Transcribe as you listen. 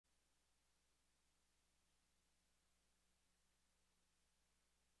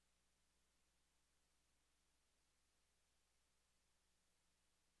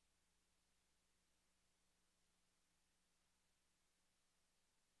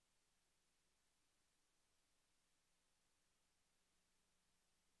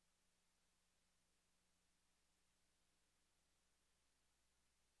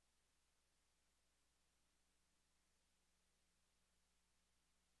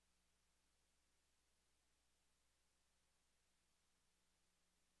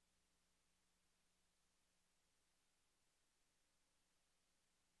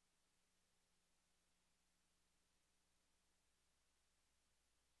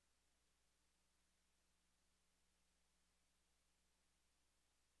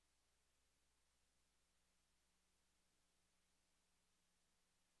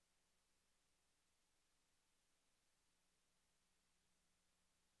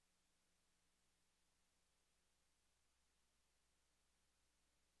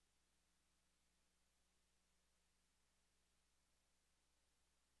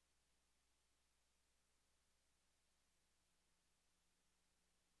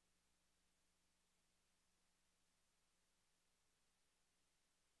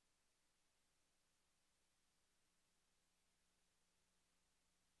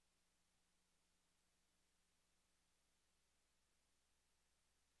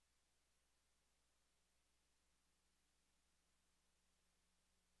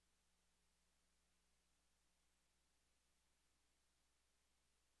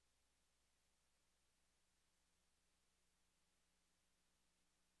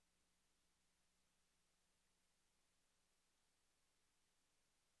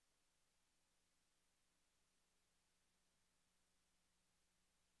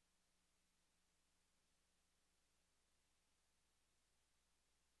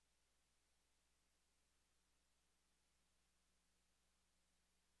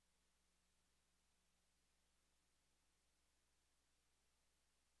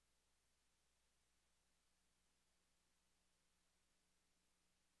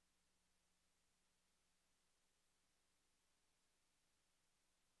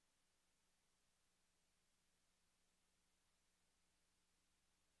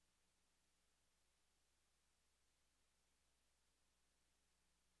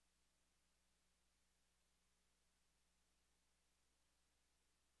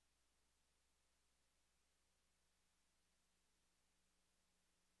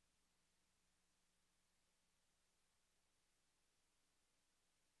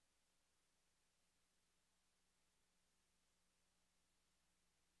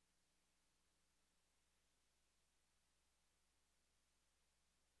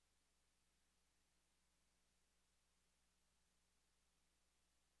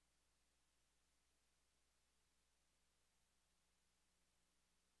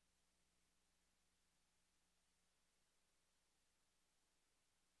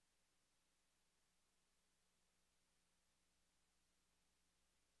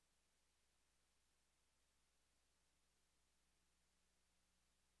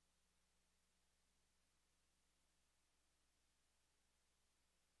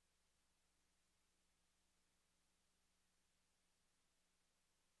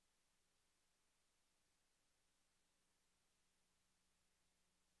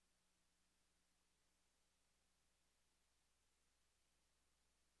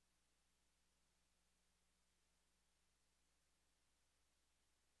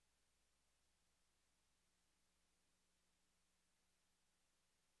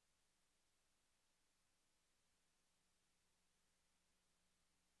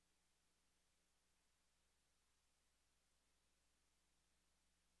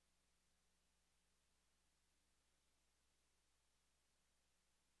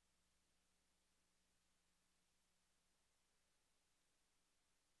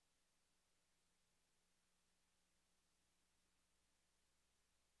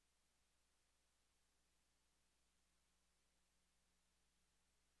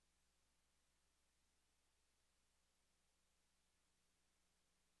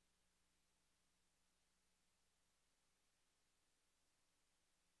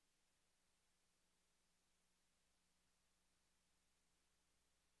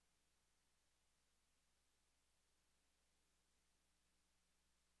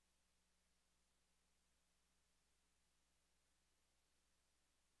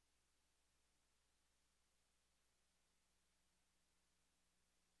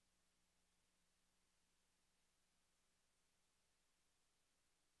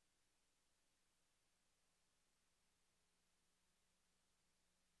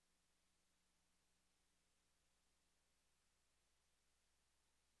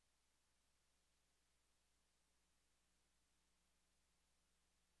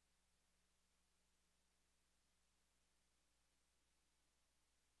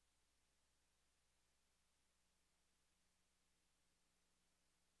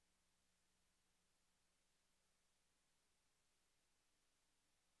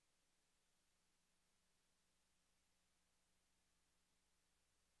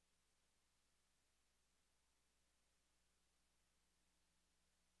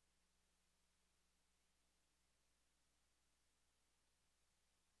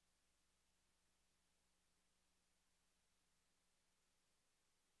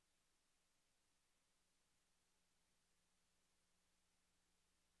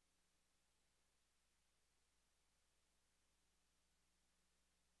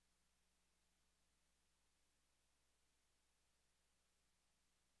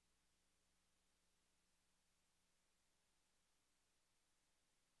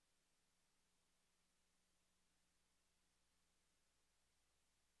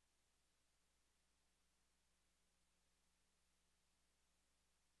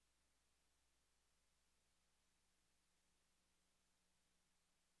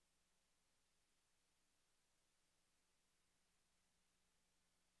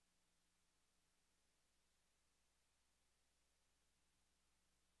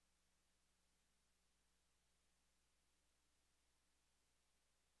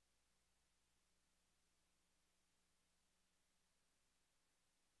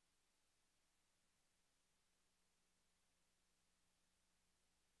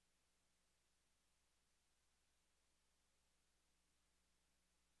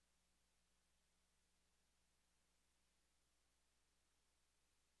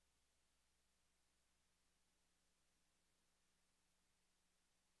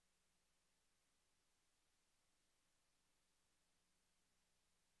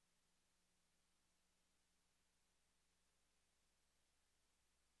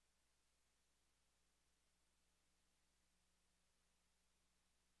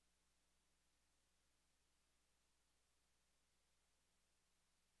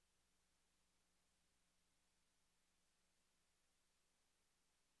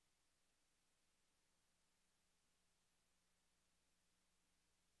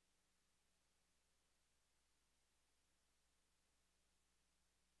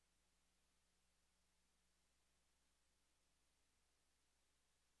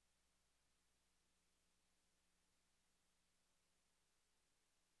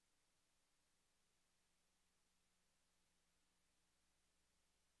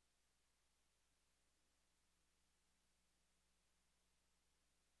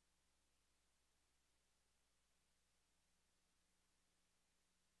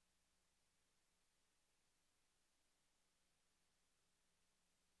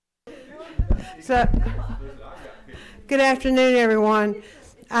So, good afternoon, everyone.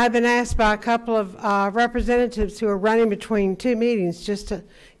 I've been asked by a couple of representatives who are running between two meetings just to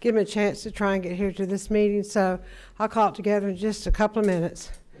give them a chance to try and get here to this meeting. So I'll call it together in just a couple of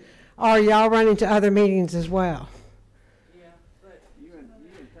minutes. Are y'all running to other meetings as well? Yeah, but you and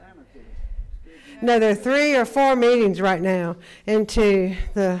Tamara could. No, there are 3 or 4 meetings right now. And to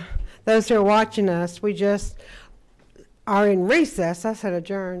those who are watching us, we just are in recess. I said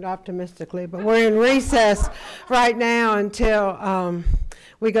adjourned optimistically, but we're in recess right now until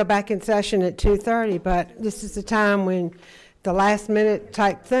we go back in session at 2:30. But this is the time when the last minute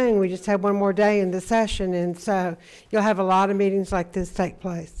type thing, we just have one more day in the session, and so you'll have a lot of meetings like this take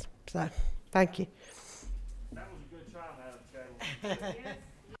place. So thank you. That was a good try, Madam Chairman. Yes.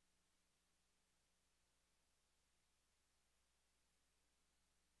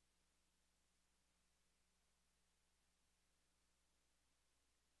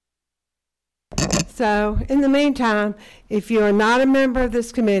 So in the meantime, if you are not a member of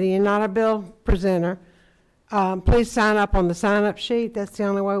this committee and not a bill presenter, please sign up on the sign-up sheet. That's the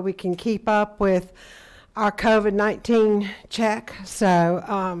only way we can keep up with our COVID-19 check.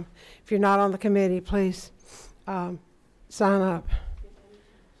 So if you're not on the committee, please sign up.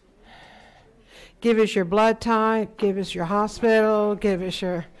 Give us your blood type, give us your hospital, give us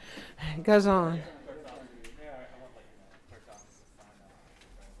your, it goes on.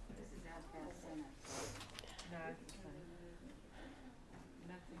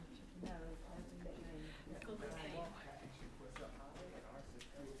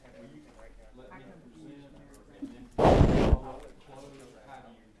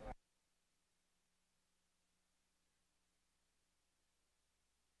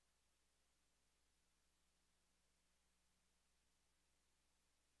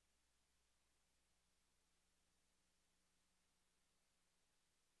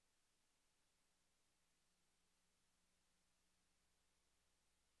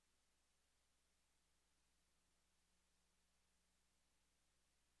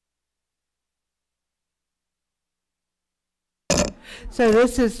 So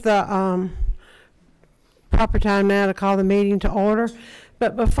this is the proper time now to call the meeting to order.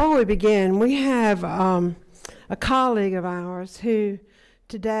 But before we begin, we have a colleague of ours who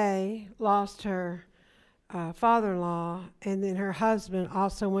today lost her father-in-law, and then her husband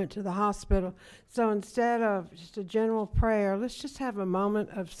also went to the hospital. So instead of just a general prayer, let's just have a moment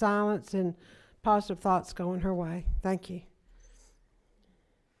of silence and positive thoughts going her way. Thank you.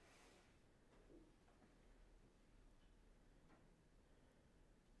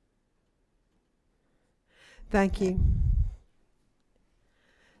 Thank you.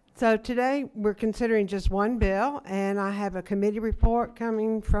 So today we're considering just one bill, and I have a committee report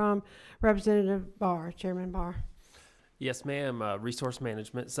coming from Representative Barr, Chairman Barr. Yes, ma'am. Resource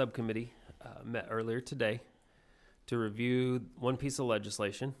Management Subcommittee met earlier today to review one piece of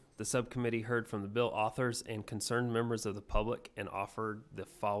legislation. The subcommittee heard from the bill authors and concerned members of the public and offered the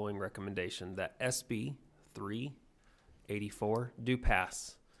following recommendation: that SB 384 do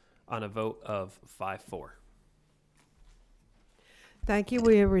pass on a vote of 5-4. Thank you.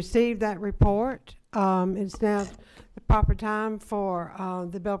 We have received that report. It's now the proper time for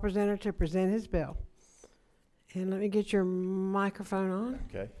the bill presenter to present his bill. And let me get your microphone on.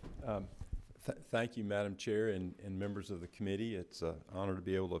 Okay. Thank you, Madam Chair and members of the committee. It's an honor to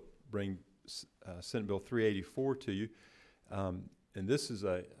be able to bring Senate Bill 384 to you. And this is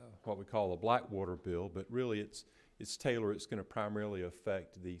what we call a Blackwater bill, but really it's tailored. It's going to primarily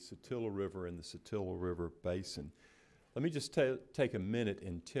affect the Satilla River and the Satilla River Basin. Let me just take a minute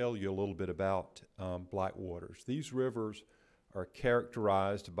and tell you a little bit about Blackwaters. These rivers are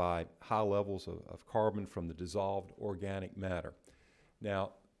characterized by high levels of carbon from the dissolved organic matter.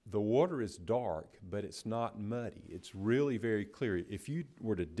 Now, the water is dark, but it's not muddy. It's really very clear. If you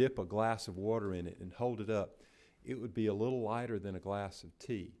were to dip a glass of water in it and hold it up, it would be a little lighter than a glass of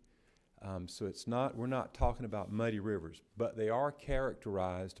tea. So we're not talking about muddy rivers, but they are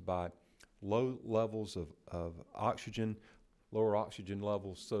characterized by low levels of oxygen, lower oxygen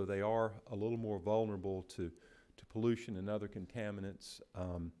levels, so they are a little more vulnerable to pollution and other contaminants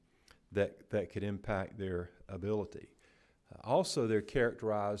that could impact their ability. Also, they're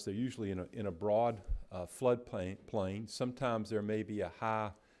usually in a broad flood plain. Sometimes there may be a high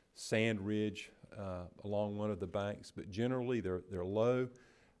sand ridge along one of the banks, but generally they're low.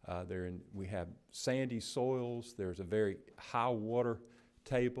 We have sandy soils. There's a very high water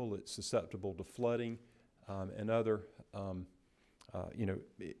table. It's susceptible to flooding and other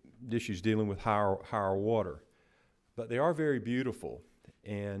issues dealing with higher water. But they are very beautiful,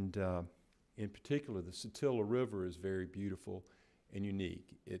 and in particular the Satilla River is very beautiful, and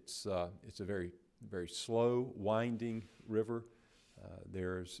unique. It's a very, very slow, winding river.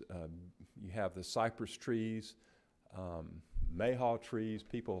 You have the cypress trees, mayhaw trees.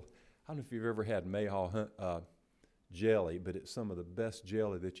 People, I don't know if you've ever had mayhaw jelly, but it's some of the best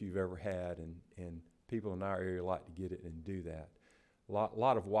jelly that you've ever had, and people in our area like to get it and do that. A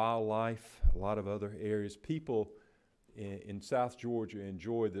lot of wildlife, a lot of other areas. People in South Georgia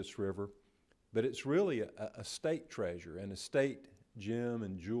enjoy this river, but it's really a state treasure and a state gem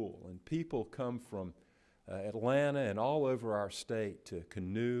and jewel. And people come from Atlanta and all over our state to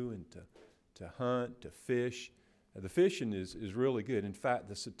canoe and to hunt, to fish. The fishing is really good. In fact,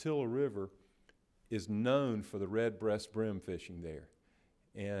 the Satilla River is known for the red breast brim fishing there.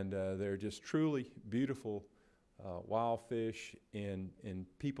 And they're just truly beautiful wild fish, and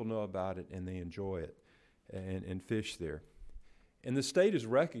people know about it and they enjoy it and fish there. And the state has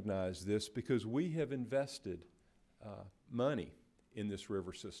recognized this because we have invested money in this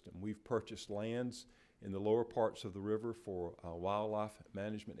river system. We've purchased lands in the lower parts of the river for wildlife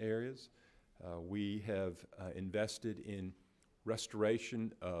management areas. We have invested in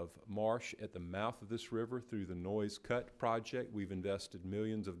restoration of marsh at the mouth of this river through the Noise Cut project. We've invested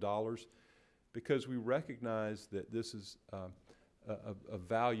millions of dollars because we recognize that this is of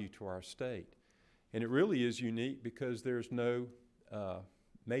value to our state. And it really is unique because there's no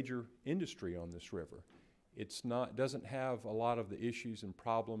major industry on this river. Doesn't have a lot of the issues and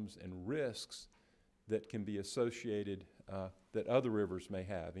problems and risks that can be associated that other rivers may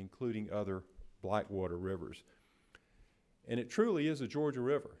have, including other blackwater rivers. And it truly is a Georgia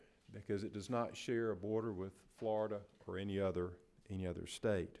river because it does not share a border with Florida or any other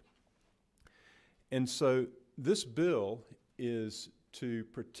state. And so this bill is to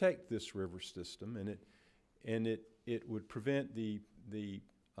protect this river system, and it would prevent the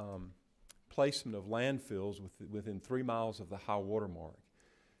placement of landfills within 3 miles of the high water mark.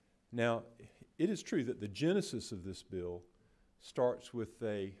 Now, it is true that the genesis of this bill starts with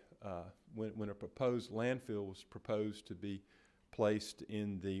when a proposed landfill was proposed to be placed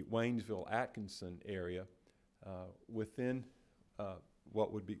in the Waynesville-Atkinson area within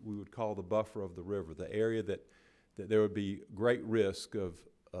what we would call the buffer of the river, the area that there would be great risk of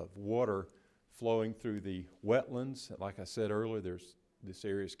water flowing through the wetlands. Like I said earlier, this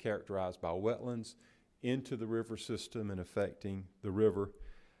area is characterized by wetlands into the river system and affecting the river.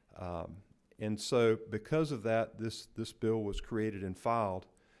 And so because of that, this bill was created and filed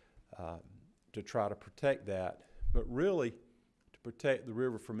to try to protect that, but really to protect the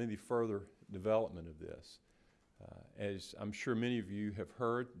river from any further development of this. As I'm sure many of you have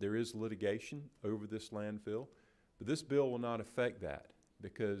heard, there is litigation over this landfill, but this bill will not affect that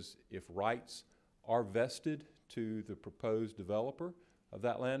because if rights are vested to the proposed developer of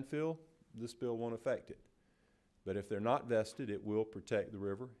that landfill, this bill won't affect it. But if they're not vested, it will protect the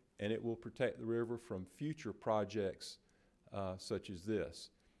river, and it will protect the river from future projects such as this.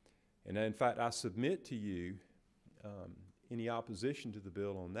 And in fact, I submit to you any opposition to the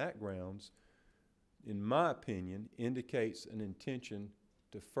bill on that grounds, in my opinion, indicates an intention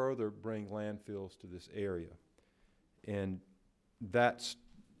to further bring landfills to this area. And that's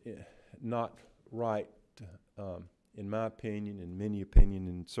not right, in my opinion, in many opinion,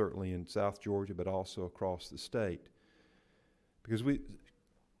 and certainly in South Georgia, but also across the state. Because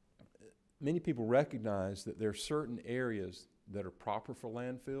many people recognize that there are certain areas that are proper for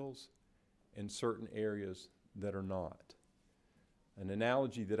landfills and certain areas that are not. An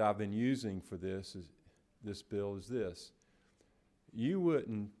analogy that I've been using for this bill is this. You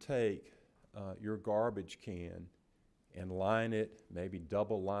wouldn't take your garbage can and line it, maybe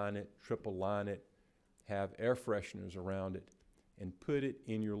double line it, triple line it, have air fresheners around it, and put it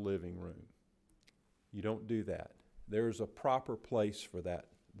in your living room. You don't do that. There's a proper place for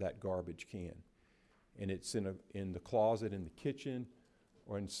that garbage can. And it's in the closet in the kitchen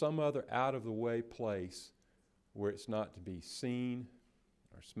or in some other out-of-the-way place where it's not to be seen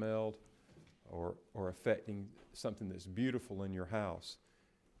or smelled or affecting something that's beautiful in your house.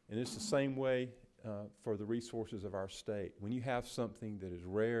 And it's the same way for the resources of our state. When you have something that is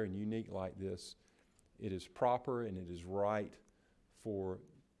rare and unique like this, it is proper and it is right for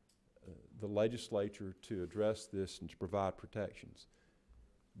the legislature to address this and to provide protections.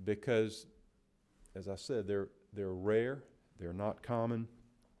 Because, as I said, they're rare, they're not common,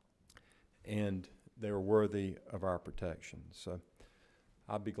 and they're worthy of our protection. So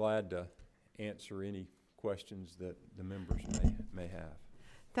I'd be glad to answer any questions that the members may have.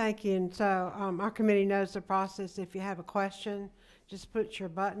 Thank you. And so our committee knows the process. If you have a question, just put your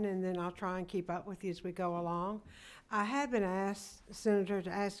button and then I'll try and keep up with you as we go along. I have been asked, Senator, to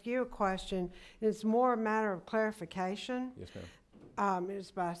ask you a question. It's more a matter of clarification. Yes, ma'am. it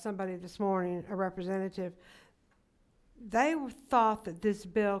was by somebody this morning, a representative. They thought that this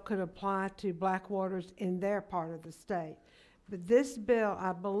bill could apply to Blackwaters in their part of the state. But this bill,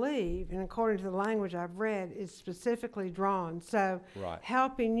 I believe, and according to the language I've read, is specifically drawn. So Right.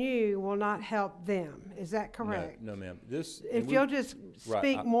 helping you will not help them. Is that correct? No, ma'am. This. If you'll just Right,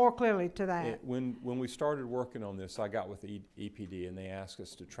 speak more clearly to that. When we started working on this, I got with the EPD and they asked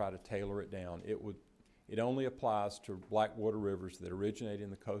us to try to tailor it down. It only applies to Blackwater rivers that originate in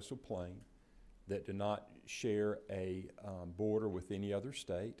the coastal plain, that do not share a border with any other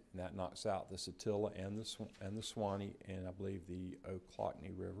state, and that knocks out the Satilla and the Swanee, and I believe the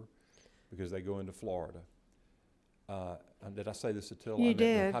Ochlockonee River, because they go into Florida. Did I say the Satilla? You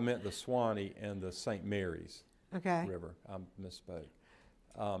did. I meant the Swanee and the St. Mary's Okay. River. I misspoke.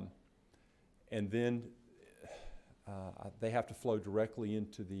 And then they have to flow directly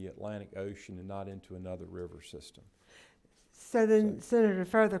into the Atlantic Ocean and not into another river system. So then, Senator, to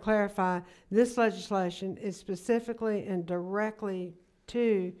further clarify, this legislation is specifically and directly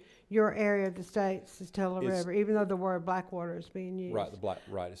to your area of the state, Satilla It's- River, even though the word Blackwater is being used. Right,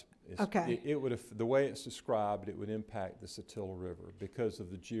 it's, Okay. it would have, the way it's described, it would impact the Satilla River because of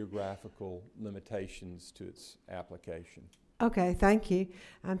the geographical limitations to its application. Okay, thank you.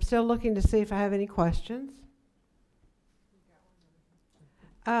 I'm still looking to see if I have any questions.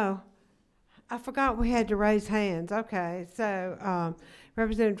 Oh, I forgot we had to raise hands. Okay, so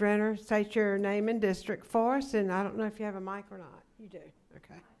Representative Drenner, state your name and district for us, and I don't know if you have a mic or not. You do,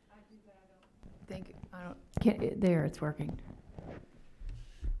 okay. There, it's working.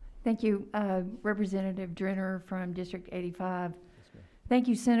 Thank you, Representative Drenner from District 85. Yes, ma'am. Thank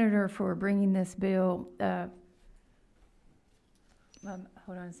you, Senator, for bringing this bill. Hold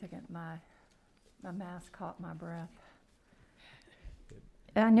on a second, my mask caught my breath.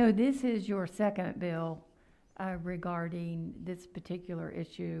 I know this is your second bill regarding this particular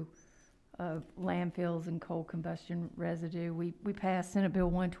issue of landfills and coal combustion residue. We passed Senate Bill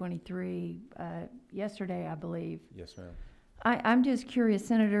 123 yesterday, I believe. Yes, ma'am. I'm just curious,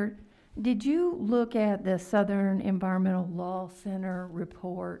 Senator, did you look at the Southern Environmental Law Center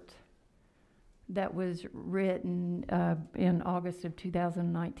report that was written in August of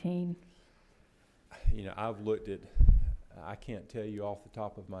 2019? You know, I've looked at, I can't tell you off the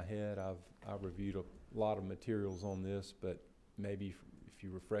top of my head. I've reviewed a lot of materials on this, but maybe if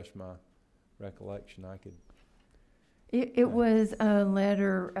you refresh my recollection, I could. It was a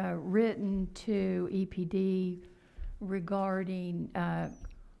letter written to EPD regarding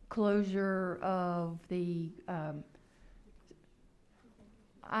closure of the,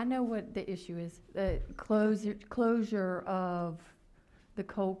 I know what the issue is, the closure of the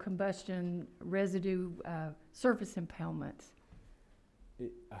coal combustion residue surface impoundments.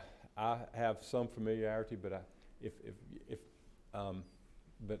 I have some familiarity, but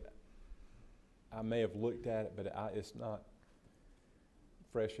but I may have looked at it, but it's not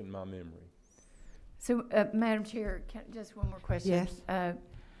fresh in my memory. So, Madam Chair, just one more question. Yes.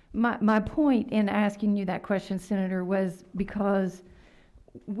 My point in asking you that question, Senator, was because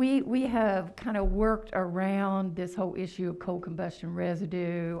we have kind of worked around this whole issue of coal combustion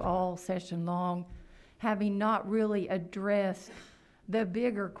residue all session long, having not really addressed the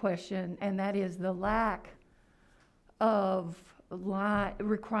bigger question, and that is the lack of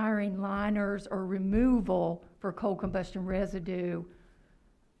requiring liners or removal for coal combustion residue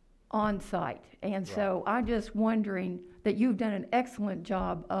on site. And so I'm just wondering that you've done an excellent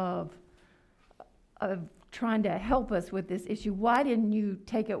job of trying to help us with this issue. Why didn't you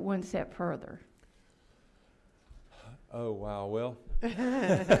take it one step further? Oh, wow. Well,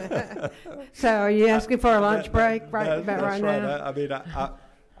 So are you asking for a lunch break right that's right right. now? I mean,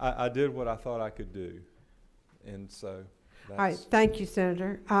 I did what I thought I could do, and so that's. All right, thank you,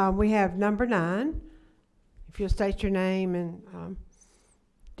 Senator. We have number 9. If you'll state your name and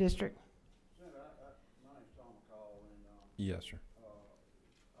district. Senator, my name's Tom McCall, and Yes, sir.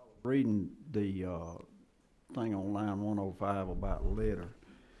 reading the thing on line 105 about litter,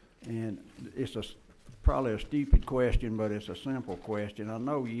 and it's probably a stupid question, but it's a simple question. I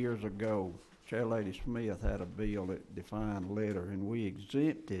know years ago, Chair Lady Smith had a bill that defined litter, and we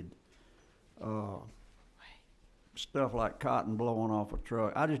exempted stuff like cotton blowing off a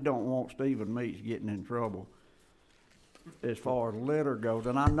truck. I just don't want Stephen Meeks getting in trouble as far as litter goes,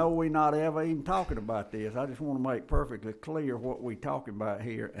 and I know we're not ever even talking about this. I just want to make perfectly clear what we're talking about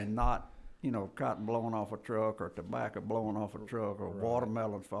here, and not, you know, cotton blowing off a truck or tobacco blowing off a truck or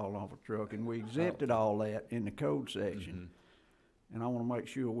watermelons falling off a truck, and we exempted all that in the code section. And I want to make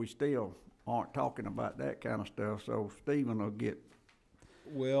sure we still aren't talking about that kind of stuff, so Stephen will get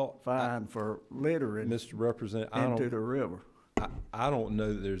Well, fined for littering Mr. Representative, into the river. I I don't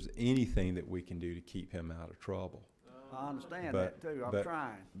know that there's anything that we can do to keep him out of trouble. I understand But- that too, I'm but-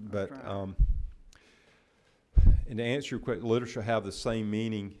 trying. I'm But, trying. and to answer your question, litter shall have the same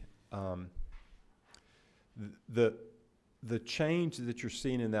meaning. The change that you're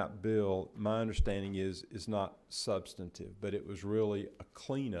seeing in that bill, my understanding is not substantive, but it was really a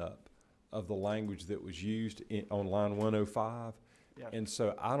cleanup of the language that was used on line 105. Yes. And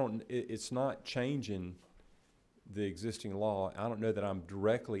so it's not changing the existing law. I don't know that I'm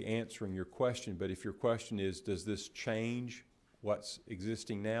directly answering your question, but if your question is, does this change what's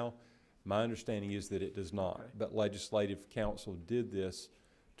existing now? My understanding is that it does not, Okay. but Legislative Council did this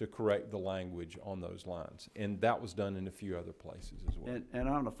to correct the language on those lines. And that was done in a few other places as well. And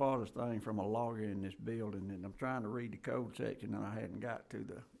I'm the farthest thing from a lawyer in this building, and I'm trying to read the code section, and I hadn't got to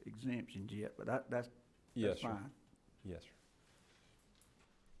the exemptions yet, but that's Yes, sir. fine. Yes, sir.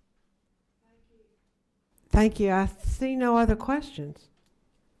 Thank you. I see no other questions.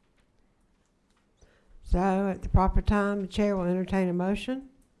 So at the proper time, the chair will entertain a motion.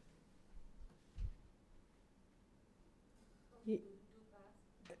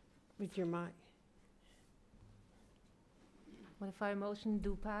 With your mic. What if our motion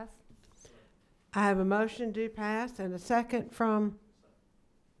do pass? I have a motion do pass and a second from,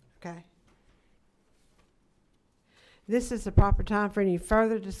 okay. This is the proper time for any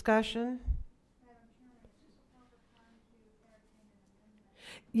further discussion.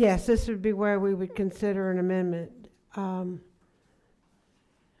 Yes, this would be where we would consider an amendment. All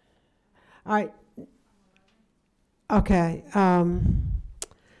right. Okay.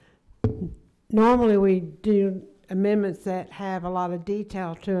 Normally we do amendments that have a lot of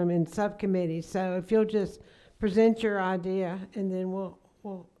detail to them in subcommittees. So if you'll just present your idea, and then we'll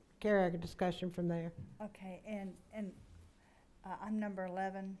carry a discussion from there. Okay, and I'm number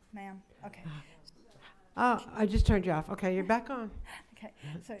 11, ma'am. Okay, Oh, I just turned you off. Okay, you're back on. okay.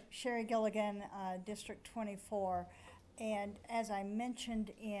 So Sherry Gilligan, District 24. And as I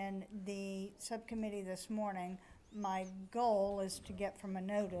mentioned in the subcommittee this morning, my goal is to get from a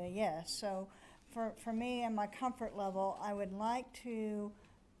no to a yes. So for me and my comfort level, I would like to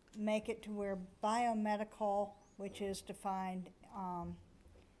make it to where biomedical, which is defined online.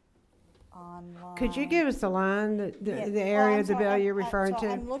 Could you give us the line, Yeah. the area of the bill you're referring So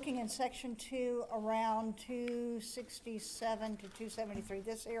to? I'm looking in section 2 around 267 to 273.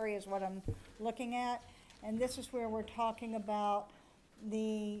 This area is what I'm looking at. And this is where we're talking about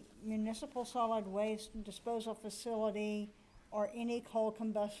the municipal solid waste disposal facility or any coal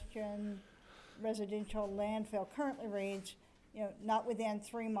combustion residential landfill currently reads, not within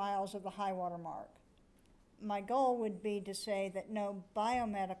 3 miles of the high water mark. My goal would be to say that no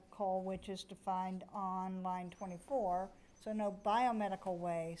biomedical, which is defined on line 24, so no biomedical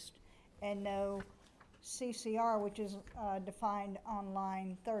waste, and no CCR, which is defined on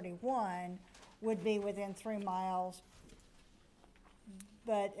line 31, would be within 3 miles,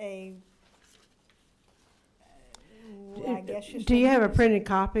 but I guess just. Do you have a printed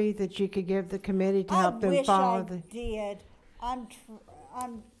copy that you could give the committee to help them follow the? I wish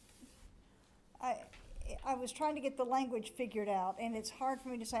I did. I was trying to get the language figured out, and it's hard for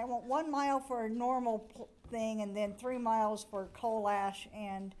me to say, I want 1 mile for a normal thing and then 3 miles for coal ash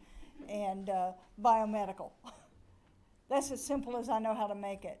and biomedical. That's as simple as I know how to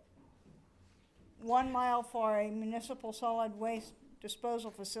make it. 1 mile for a municipal solid waste disposal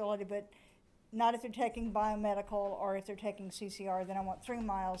facility, but not if they're taking biomedical or if they're taking CCR, then I want 3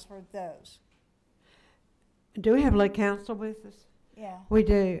 miles for those. Do we have Lake Council with us? Yeah. We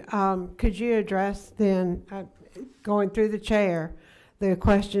do. Could you address then, going through the chair, the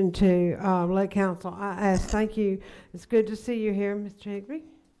question to Lake Council? I asked, thank you. It's good to see you here, Mr. Higby,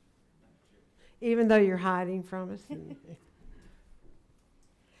 even though you're hiding from us.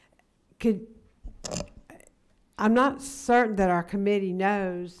 I'm not certain that our committee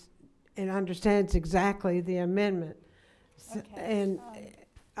knows and understands exactly the amendment. Okay. And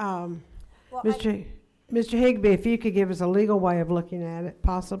Well, Mr. Higby, if you could give us a legal way of looking at it,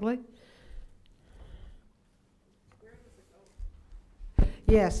 possibly?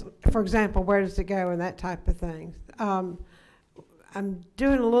 Yes, for example, where does it go and that type of thing. I'm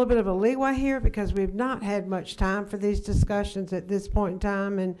doing a little bit of a leeway here because we've not had much time for these discussions at this point in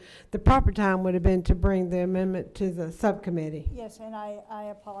time, and the proper time would have been to bring the amendment to the subcommittee. yes, and I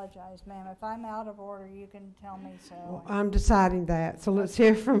apologize, ma'am. If I'm out of order, you can tell me so. Well, I'm deciding that, so let's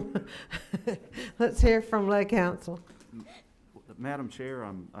hear from, let's hear from Lake Council. Madam Chair,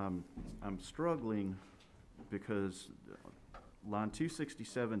 I'm struggling because line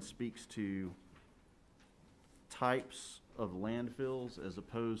 267 speaks to types of landfills as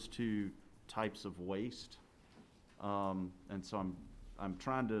opposed to types of waste. And so I'm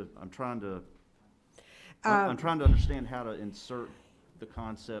trying to understand how to insert the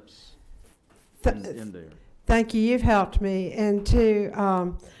concepts in there. Thank you, you've helped me. And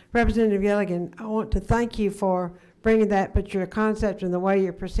to Representative Gilligan, I want to thank you for bringing that, but your concept and the way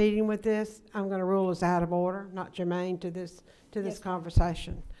you're proceeding with this, I'm going to rule as out of order, not germane to this Yes.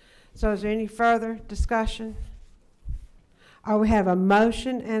 conversation. So is there any further discussion? We have a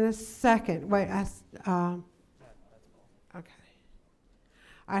motion and a second. Wait, okay.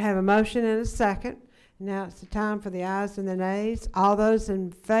 I have a motion and a second. Now it's the time for the ayes and the nays. All those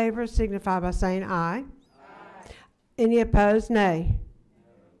in favor signify by saying aye. Any opposed, nay.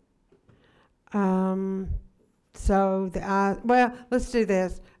 So the ayes, well, let's do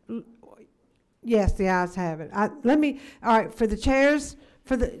this. Yes, the ayes have it. All right, for the chairs,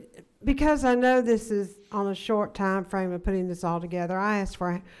 because I know this is on a short time frame of putting this all together, I ask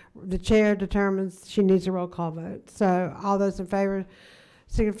for, the chair determines she needs a roll call vote. So all those in favor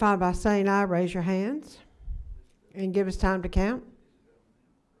signify by saying aye, raise your hands, and give us time to count.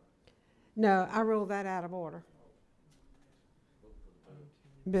 No, I ruled that out of order.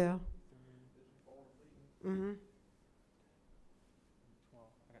 Bill? Mm-hmm.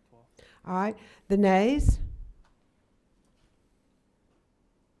 All right, the nays?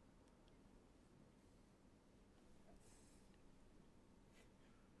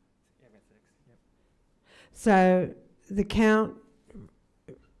 So the count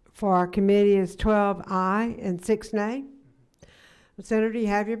for our committee is 12 aye and 6 nay. Senator, you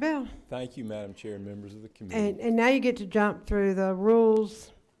have your bill. Thank you, Madam Chair and members of the committee. And now you get to jump through the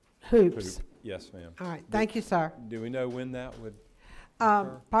rules hoops. Yes, ma'am. All right, thank you, sir. Do we know when that would?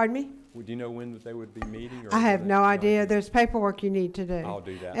 Pardon me? Do you know when that they would be meeting? Or I have no idea. There's paperwork you need to do. I'll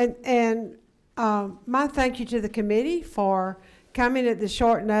do that. And my thank you to the committee for coming at this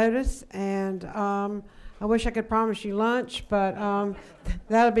short notice. And I wish I could promise you lunch, but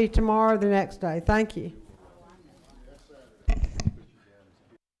that'll be tomorrow or the next day. Thank you.